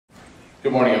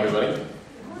Good morning, everybody.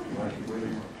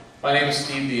 My name is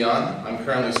Steve Dionne. I'm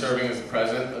currently serving as the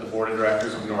President of the Board of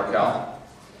Directors of NorCal.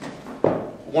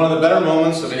 One of the better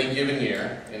moments of any given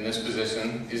year in this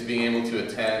position is being able to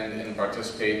attend and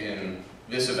participate in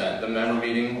this event, the member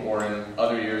meeting, or in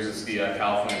other years it's the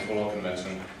California Floral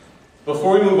Convention.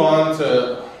 Before we move on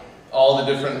to all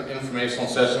the different informational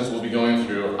sessions we'll be going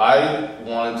through, I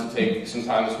wanted to take some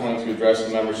time this morning to address the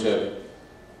membership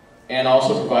and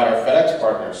also provide our FedEx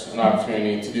partners an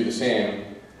opportunity to do the same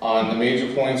on the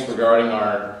major points regarding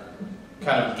our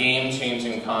kind of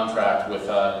game-changing contract with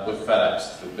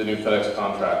FedEx, the new FedEx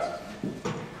contract.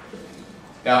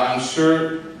 Now, I'm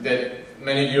sure that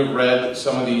many of you have read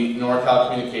some of the NorCal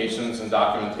communications and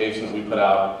documentation that we put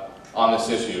out on this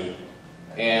issue,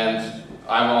 and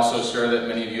I'm also sure that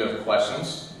many of you have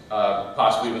questions,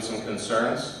 possibly even some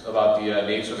concerns about the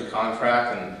nature of the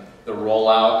contract and the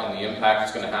rollout and the impact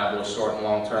it's going to have both short and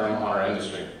long term on our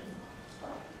industry.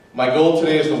 My goal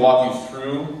today is to walk you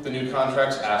through the new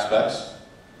contract's aspects,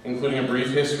 including a brief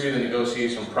history of the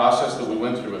negotiation process that we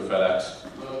went through with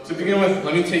FedEx. To begin with,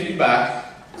 let me take you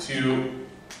back to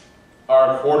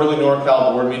our quarterly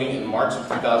NorCal board meeting in March of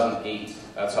 2008.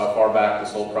 That's how far back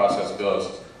this whole process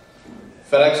goes.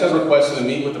 FedEx had requested to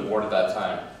meet with the board at that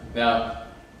time. Now,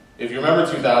 if you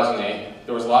remember 2008,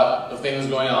 there was a lot of things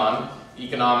going on.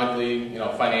 Economically,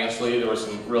 financially, there were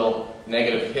some real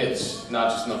negative hits, not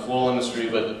just in the floral industry,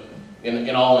 but in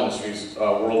all industries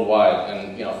worldwide.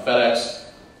 And FedEx,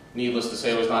 needless to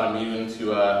say, was not immune to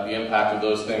the impact of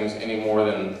those things any more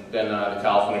than the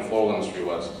California floral industry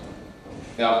was.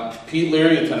 Now, Pete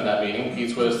Leary attended that meeting.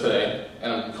 Pete's with us today,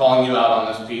 and I'm calling you out on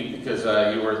this, Pete, because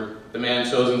you were the man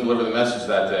chosen to deliver the message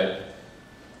that day.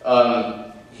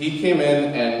 He came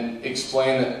in and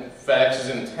explained that FedEx's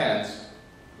intent,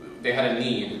 they had a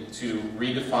need to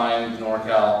redefine the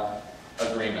NorCal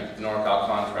agreement, the NorCal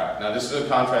contract. Now, this is a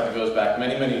contract that goes back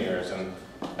many, many years and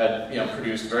had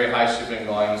produced very high shipping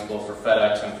volumes both for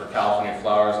FedEx and for California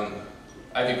Flowers. And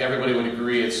I think everybody would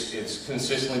agree it's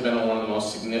consistently been one of the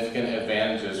most significant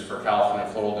advantages for California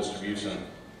floral distribution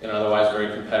in an otherwise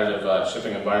very competitive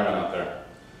shipping environment out there.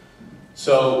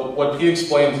 So what Pete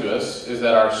explained to us is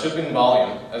that our shipping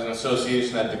volume as an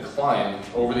association had declined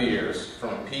over the years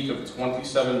from a peak of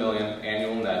 $27 million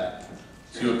annual net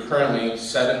to currently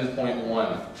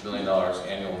 $7.1 million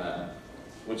annual net,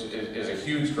 which is a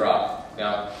huge drop.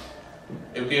 Now,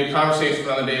 it would be a conversation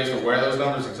for another day as to where those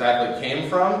numbers exactly came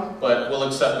from, but we'll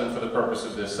accept them for the purpose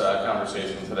of this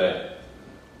conversation today.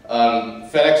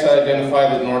 FedEx had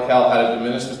identified that NorCal had a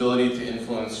diminished ability to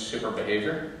influence shipper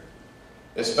behavior,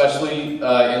 especially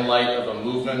in light of a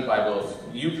movement by both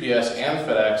UPS and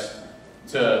FedEx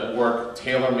to work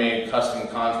tailor-made custom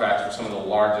contracts for some of the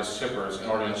largest shippers in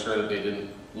order to ensure that they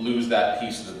didn't lose that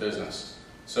piece of the business.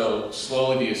 So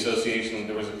slowly the association,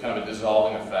 there was a kind of a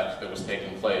dissolving effect that was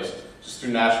taking place just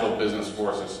through natural business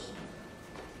forces.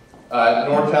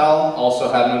 NorCal also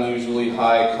had an unusually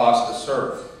high cost to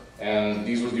serve, and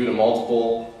these were due to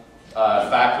multiple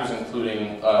factors,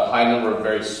 including a high number of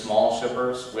very small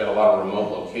shippers. We had a lot of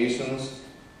remote locations.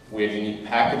 We had unique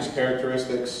package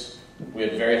characteristics. We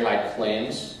had very high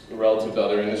claims relative to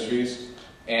other industries.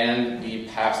 And the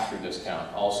pass-through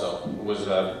discount also was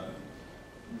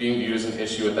being viewed as an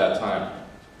issue at that time.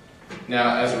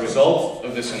 Now, as a result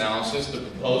of this analysis, the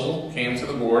proposal came to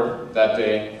the board that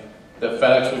day that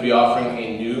FedEx would be offering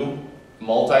a new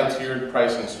multi-tiered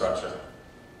pricing structure.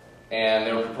 And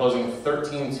they were proposing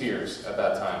 13 tiers at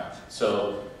that time.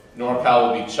 So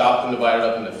NorCal would be chopped and divided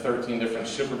up into 13 different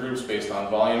shipper groups based on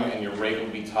volume, and your rate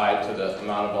would be tied to the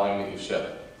amount of volume that you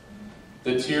ship.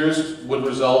 The tiers would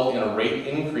result in a rate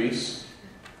increase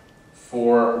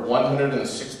for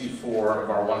 164 of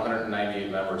our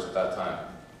 198 members at that time.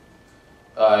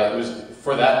 It was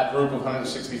for that group of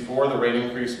 164, the rate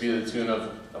increase would be to the tune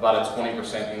of about a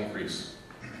 20% increase.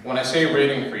 When I say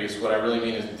rate increase, what I really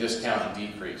mean is discount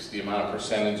decrease. The amount of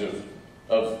percentage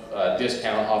of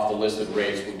discount off the listed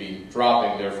rates would be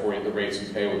dropping, therefore the rates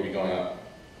you pay would be going up.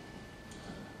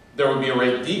 There would be a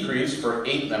rate decrease for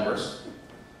 8 members.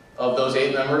 Of those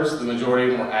 8 members, the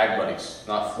majority of them were ag buddies,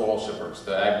 not floral shippers.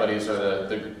 The ag buddies are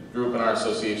the group in our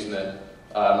association that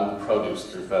move produce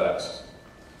through FedEx.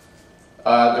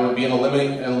 There would be an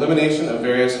elimination of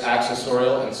various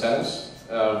accessorial incentives.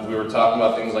 We were talking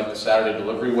about things like the Saturday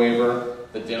delivery waiver,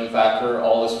 the dim factor,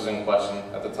 all this was in question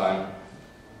at the time.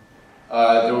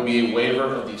 There would be a waiver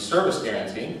of the service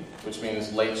guarantee, which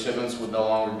means late shipments would no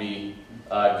longer be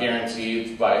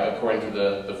guaranteed according to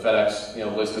the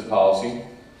FedEx listed policy.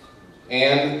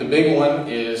 And the big one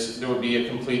is there would be a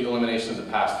complete elimination of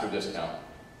the pass-through discount.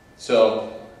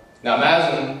 So now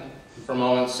imagine for a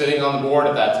moment sitting on the board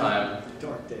at that time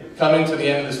coming to the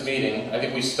end of this meeting, I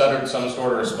think we stuttered some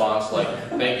sort of response like,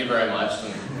 thank you very much,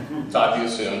 and talk to you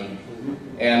soon.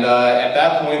 And at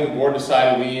that point, the board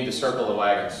decided we need to circle the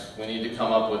wagons. We need to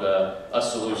come up with a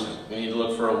solution. We need to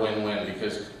look for a win-win,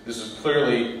 because this is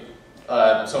clearly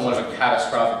somewhat of a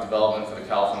catastrophic development for the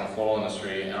California floral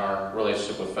industry and our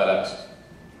relationship with FedEx.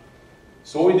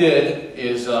 So what we did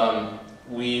is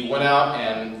we went out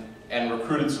and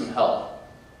recruited some help.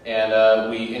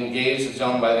 And we engaged a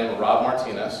gentleman by the name of Rob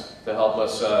Martinez to help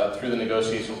us through the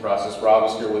negotiation process. Rob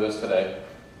is here with us today.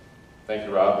 Thank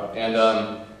you, Rob.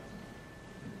 And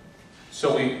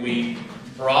so we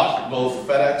brought both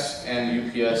FedEx and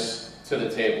UPS to the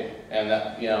table. And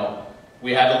that,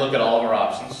 we had to look at all of our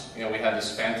options. We had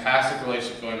this fantastic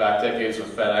relationship going back decades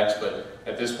with FedEx, but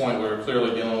at this point we were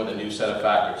clearly dealing with a new set of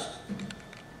factors.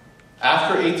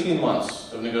 After 18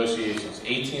 months of negotiations,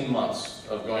 18 months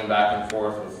of going back and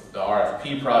forth with the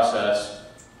RFP process,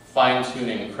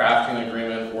 fine-tuning, crafting an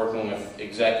agreement, working with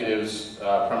executives,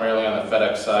 primarily on the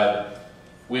FedEx side,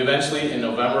 we eventually, in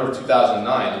November of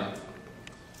 2009,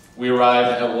 we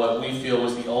arrived at what we feel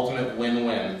was the ultimate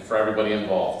win-win for everybody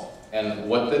involved, and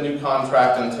what the new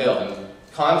contract entailed. And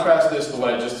contrast this to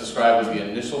what I just described as the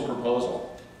initial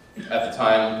proposal at the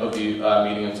time of the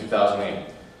meeting in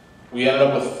 2008. We ended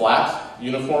up with flat,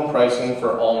 uniform pricing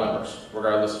for all members,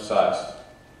 regardless of size.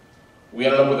 We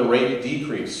ended up with a rate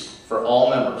decrease for all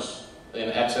members in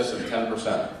excess of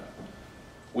 10%.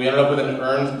 We ended up with an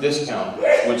earned discount,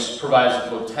 which provides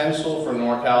the potential for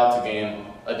NorCal to gain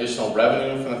additional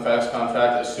revenue from the FedEx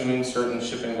contract, assuming certain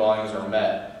shipping volumes are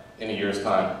met in a year's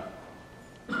time.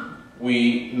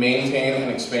 We maintained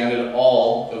and expanded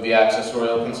all of the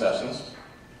accessorial concessions.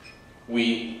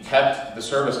 We kept the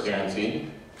service guarantee.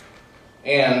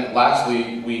 And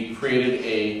lastly, we created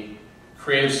a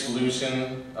creative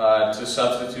solution to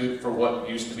substitute for what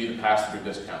used to be the pass-through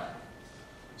discount.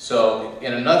 So,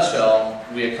 in a nutshell,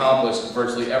 we accomplished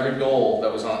virtually every goal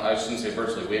that was on, I shouldn't say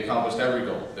virtually, we accomplished every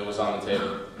goal that was on the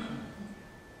table.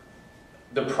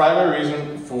 The primary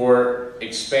reason for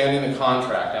expanding the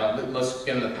contract, now let's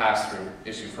get into the pass-through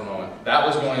issue for a moment. That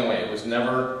was going away. It was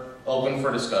never open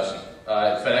for discussion.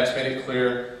 FedEx made it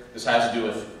clear this has to do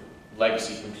with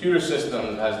legacy computer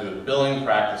systems, it has to do with billing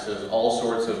practices, all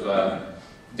sorts of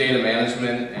data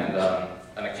management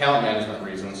and account management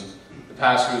reasons. The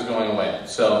pass-through is going away.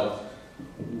 So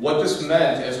what this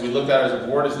meant, as we looked at it as a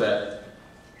board, is that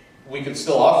we could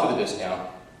still offer the discount,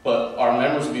 but our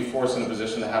members would be forced in a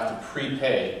position to have to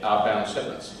prepay outbound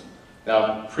shipments.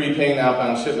 Now, prepaying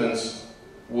outbound shipments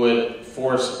would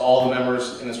force all the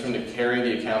members in this room to carry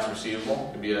the accounts receivable.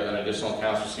 It would be an additional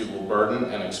accounts receivable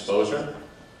burden and exposure.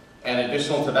 And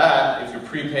additional to that, if you're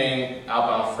prepaying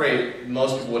outbound freight,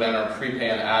 most people would enter a prepay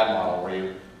and add model where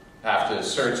you have to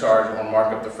surcharge or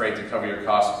mark up the freight to cover your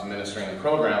costs of administering the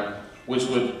program, which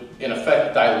would, in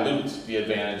effect, dilute the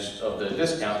advantage of the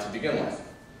discount to begin with.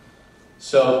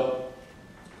 So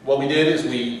what we did is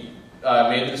we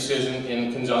made the decision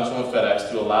in conjunction with FedEx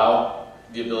to allow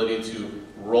the ability to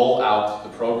roll out the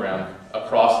program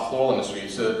across the floral industry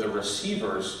so that the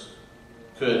receivers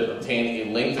could obtain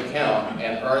a linked account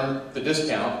and earn the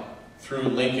discount through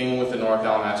linking with the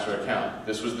NorCal master account.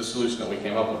 This was the solution that we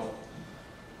came up with.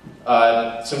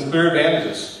 Some clear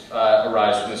advantages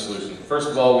arise from this solution. First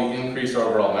of all, we increased our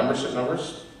overall membership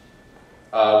numbers.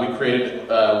 We created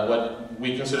what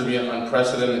we consider to be an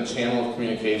unprecedented channel of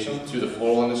communication to the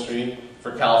floral industry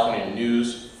for California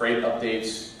news, freight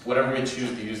updates, whatever we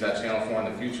choose to use that channel for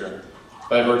in the future,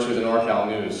 by virtue of the NorCal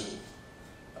news.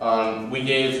 We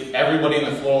gave everybody in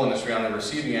the floral industry on the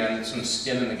receiving end some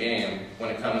skin in the game when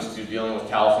it comes to dealing with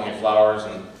California flowers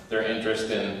and their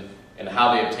interest in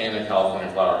how they obtain their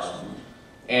California flowers.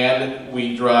 And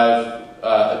we drive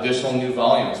additional new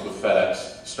volumes with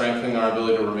FedEx, strengthening our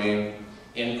ability to remain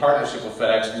in partnership with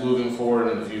FedEx moving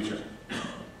forward in the future.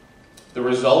 The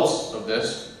results of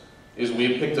this is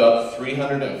we've picked up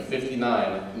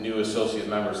 359 new associate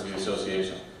members of the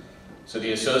association. So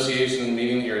the association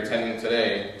meeting that you're attending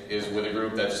today is with a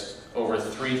group that's over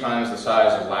 3 times the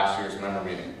size of last year's member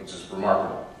meeting, which is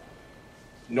remarkable.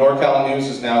 NorCal News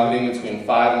is now hitting between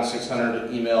 500 and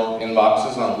 600 email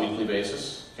inboxes on a weekly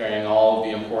basis, carrying all of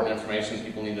the important information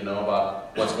people need to know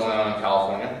about what's going on in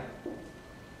California.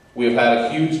 We have had a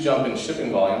huge jump in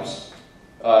shipping volumes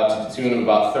to the tune of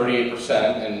about 38%,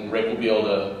 and Rick will be able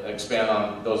to expand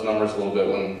on those numbers a little bit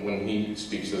when he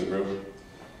speaks to the group.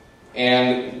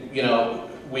 And,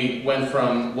 we went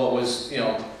from what was,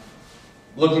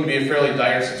 looking to be a fairly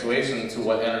dire situation to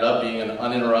what ended up being an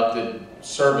uninterrupted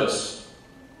service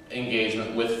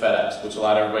engagement with FedEx, which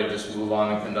allowed everybody to just move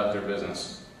on and conduct their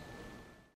business.